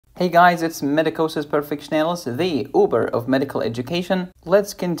Hey guys, it's Medicosis Perfectionalis, the Uber of medical education.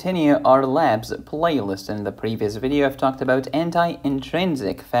 Let's continue our labs playlist. In the previous video, I've talked about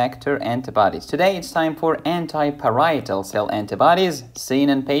anti-intrinsic factor antibodies. Today, it's time for anti-parietal cell antibodies, seen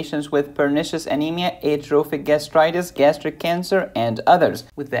in patients with pernicious anemia, atrophic gastritis, gastric cancer, and others.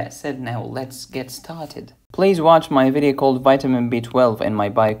 With that said, now let's get started. Please watch my video called Vitamin B12 in my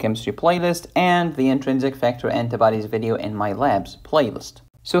biochemistry playlist and the intrinsic factor antibodies video in my labs playlist.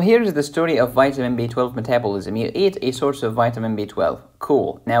 So here's the story of vitamin B12 metabolism. You eat a source of vitamin B12.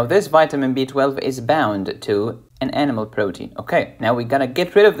 Cool. Now this vitamin B12 is bound to an animal protein. Okay, now we gotta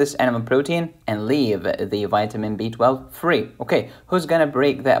get rid of this animal protein and leave the vitamin B12 free. Okay, who's gonna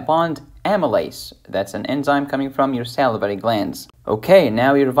break that bond? Amylase. That's an enzyme coming from your salivary glands. Okay,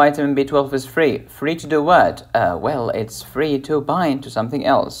 now your vitamin B12 is free. Free to do what? Well, it's free to bind to something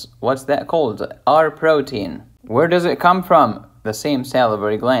else. What's that called? R protein. Where does it come from? The same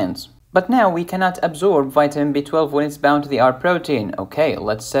salivary glands. But now we cannot absorb vitamin B12 when it's bound to the R protein. Okay,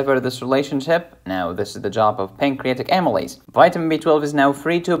 let's sever this relationship. Now this is the job of pancreatic amylase. Vitamin B12 is now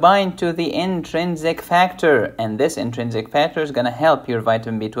free to bind to the intrinsic factor, and this intrinsic factor is gonna help your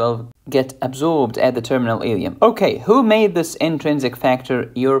vitamin B12 get absorbed at the terminal ileum. Okay, who made this intrinsic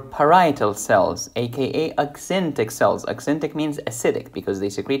factor? Your parietal cells, aka actinic cells. Actinic means acidic because they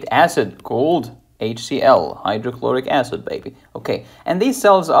secrete acid called HCl, hydrochloric acid, baby. Okay, and these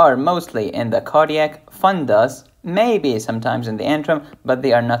cells are mostly in the cardiac fundus, maybe sometimes in the antrum, but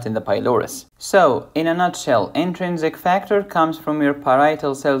they are not in the pylorus. So, in a nutshell, intrinsic factor comes from your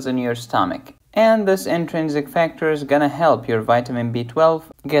parietal cells in your stomach. And this intrinsic factor is gonna help your vitamin B12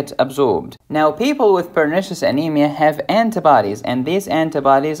 get absorbed. Now, people with pernicious anemia have antibodies, and these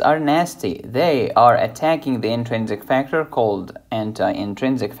antibodies are nasty. They are attacking the intrinsic factor called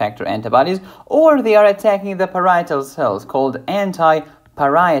anti-intrinsic factor antibodies, or they are attacking the parietal cells called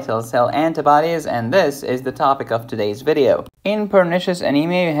anti-parietal cell antibodies, and this is the topic of today's video. In pernicious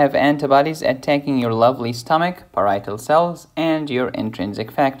anemia, you have antibodies attacking your lovely stomach, parietal cells, and your intrinsic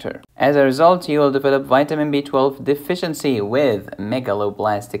factor. As a result, you will develop vitamin B12 deficiency with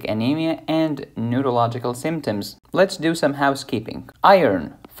megaloblastic anemia and neurological symptoms. Let's do some housekeeping.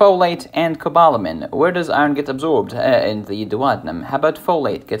 Iron, folate, and cobalamin. Where does iron get absorbed? In the duodenum. How about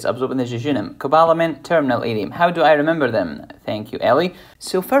folate? Gets absorbed in the jejunum. Cobalamin, terminal ileum. How do I remember them? Thank you, Ellie.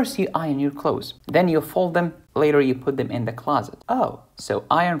 So first you iron your clothes. Then you fold them. Later you put them in the closet. Oh, so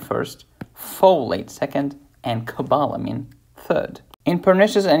iron first, folate second, and cobalamin third. In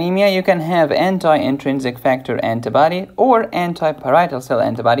pernicious anemia, you can have anti-intrinsic factor antibody or anti-parietal cell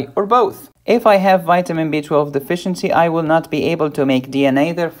antibody or both. If I have vitamin B12 deficiency, I will not be able to make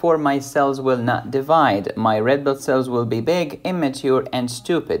DNA, therefore my cells will not divide. My red blood cells will be big, immature, and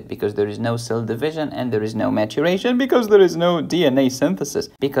stupid because there is no cell division and there is no maturation because there is no DNA synthesis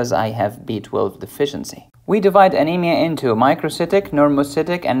because I have B12 deficiency. We divide anemia into microcytic,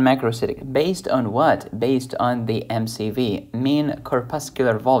 normocytic, and macrocytic. Based on what? Based on the MCV, mean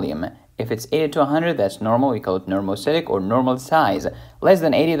corpuscular volume. If it's 80 to 100, that's normal, we call it normocytic or normal size. Less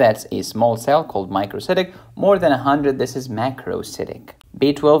than 80, that's a small cell called microcytic. More than 100, this is macrocytic.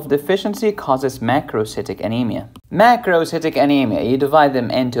 B12 deficiency causes macrocytic anemia. Macrocytic anemia, you divide them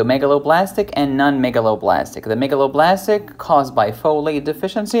into megaloblastic and non-megaloblastic. The megaloblastic caused by folate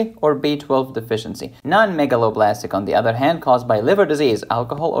deficiency or B12 deficiency. Non-megaloblastic, on the other hand, caused by liver disease,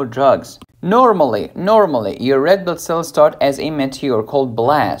 alcohol, or drugs. Normally, your red blood cells start as immature, called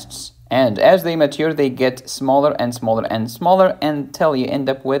blasts. And as they mature, they get smaller and smaller and smaller until you end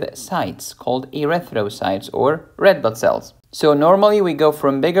up with cytes called erythrocytes or red blood cells. So normally we go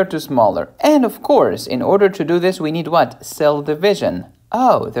from bigger to smaller. And of course, in order to do this, we need what? Cell division.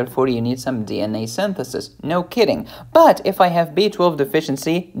 Oh, therefore you need some DNA synthesis. No kidding. But if I have B12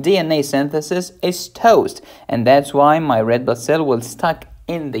 deficiency, DNA synthesis is toast. And that's why my red blood cell will stuck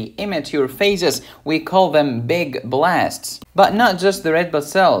in the immature phases. We call them big blasts. But not just the red blood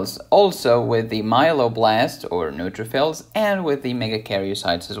cells, also with the myeloblast or neutrophils and with the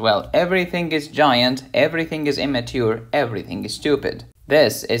megakaryocytes as well. Everything is giant, everything is immature, everything is stupid.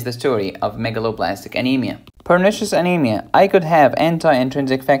 This is the story of megaloblastic anemia. Pernicious anemia, I could have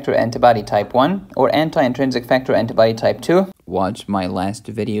anti-intrinsic factor antibody type 1 or anti-intrinsic factor antibody type 2. Watch my last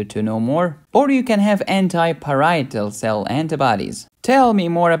video to know more. Or you can have anti-parietal cell antibodies. Tell me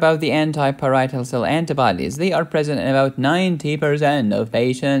more about the anti-parietal cell antibodies. They are present in about 90% of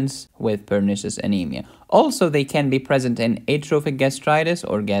patients with pernicious anemia. Also, they can be present in atrophic gastritis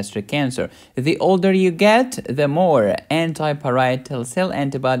or gastric cancer. The older you get, the more anti-parietal cell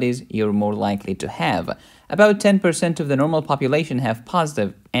antibodies you're more likely to have. About 10% of the normal population have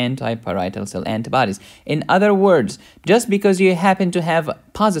positive anti-parietal cell antibodies. In other words, just because you happen to have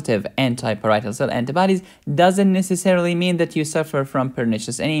positive anti-parietal cell antibodies doesn't necessarily mean that you suffer from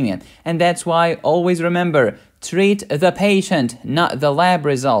pernicious anemia. And that's why always remember, treat the patient, not the lab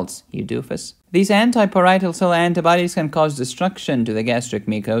results, you doofus. These anti-parietal cell antibodies can cause destruction to the gastric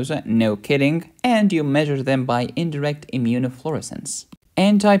mucosa, no kidding, and you measure them by indirect immunofluorescence.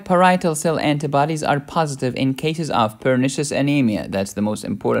 Anti-parietal cell antibodies are positive in cases of pernicious anemia, that's the most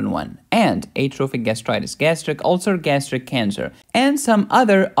important one, and atrophic gastritis, gastric ulcer, gastric cancer, and some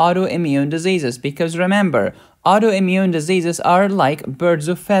other autoimmune diseases, because remember, autoimmune diseases are like birds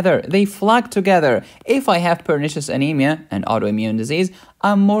of feather. They flock together. If I have pernicious anemia, an autoimmune disease,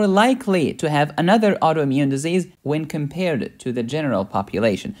 I'm more likely to have another autoimmune disease when compared to the general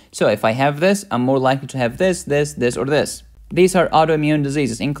population. So if I have this, I'm more likely to have this, or this. These are autoimmune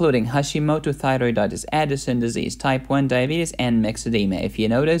diseases, including Hashimoto thyroiditis, Addison disease, type 1 diabetes, and myxedema. If you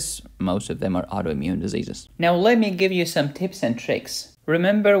notice, most of them are autoimmune diseases. Now let me give you some tips and tricks.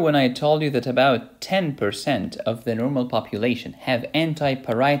 Remember when I told you that about 10% of the normal population have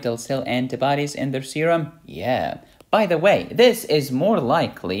anti-parietal cell antibodies in their serum? Yeah. By the way, this is more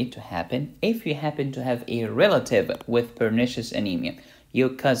likely to happen if you happen to have a relative with pernicious anemia. Your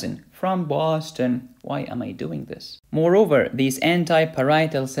cousin from Boston. Why am I doing this? Moreover, these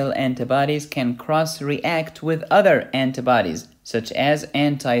anti-parietal cell antibodies can cross-react with other antibodies, such as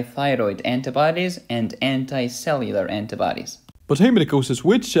anti-thyroid antibodies and anti-cellular antibodies. But hey, Medicosis,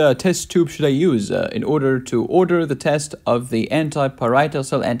 which test tube should I use in order to order the test of the anti-parietal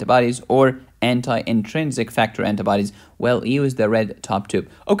cell antibodies or anti-intrinsic factor antibodies? Well, use the red top tube.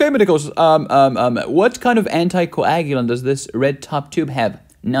 Okay, Medicosis, what kind of anticoagulant does this red top tube have?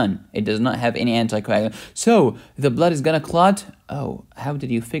 None. It does not have any anticoagulant. So, the blood is gonna clot? Oh, how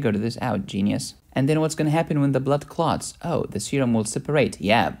did you figure this out, genius? And then what's gonna happen when the blood clots? Oh, the serum will separate.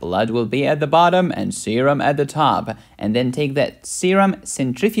 Yeah, blood will be at the bottom and serum at the top. And then take that serum,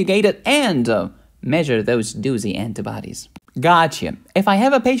 centrifugate it, and measure those doozy antibodies. Gotcha. If I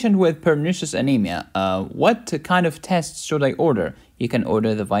have a patient with pernicious anemia, what kind of tests should I order? You can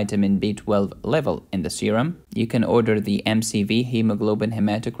order the vitamin B12 level in the serum. You can order the MCV, hemoglobin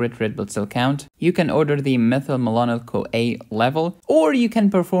hematocrit red blood cell count. You can order the methylmalonyl-CoA level, or you can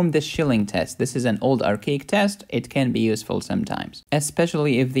perform the Schilling test. This is an old archaic test. It can be useful sometimes,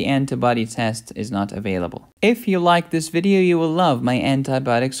 especially if the antibody test is not available. If you like this video, you will love my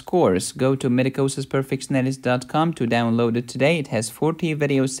antibiotics course. Go to medicosisperfectionalis.com to download it today. It has 40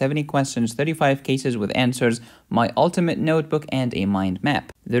 videos, 70 questions, 35 cases with answers, my ultimate notebook, and a mind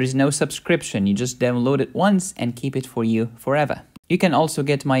map. There is no subscription. You just download it once and keep it for you forever. You can also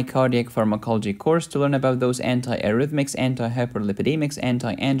get my cardiac pharmacology course to learn about those antiarrhythmics, antihyperlipidemics,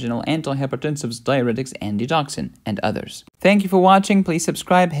 anti-anginal, antihypertensives, diuretics, antitoxin, and others. Thank you for watching. Please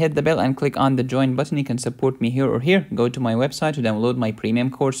subscribe, hit the bell, and click on the join button. You can support me here or here. Go to my website to download my premium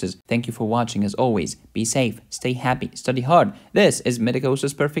courses. Thank you for watching as always. Be safe, stay happy, study hard. This is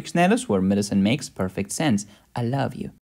Medicosis Perfectionalis, where medicine makes perfect sense. I love you.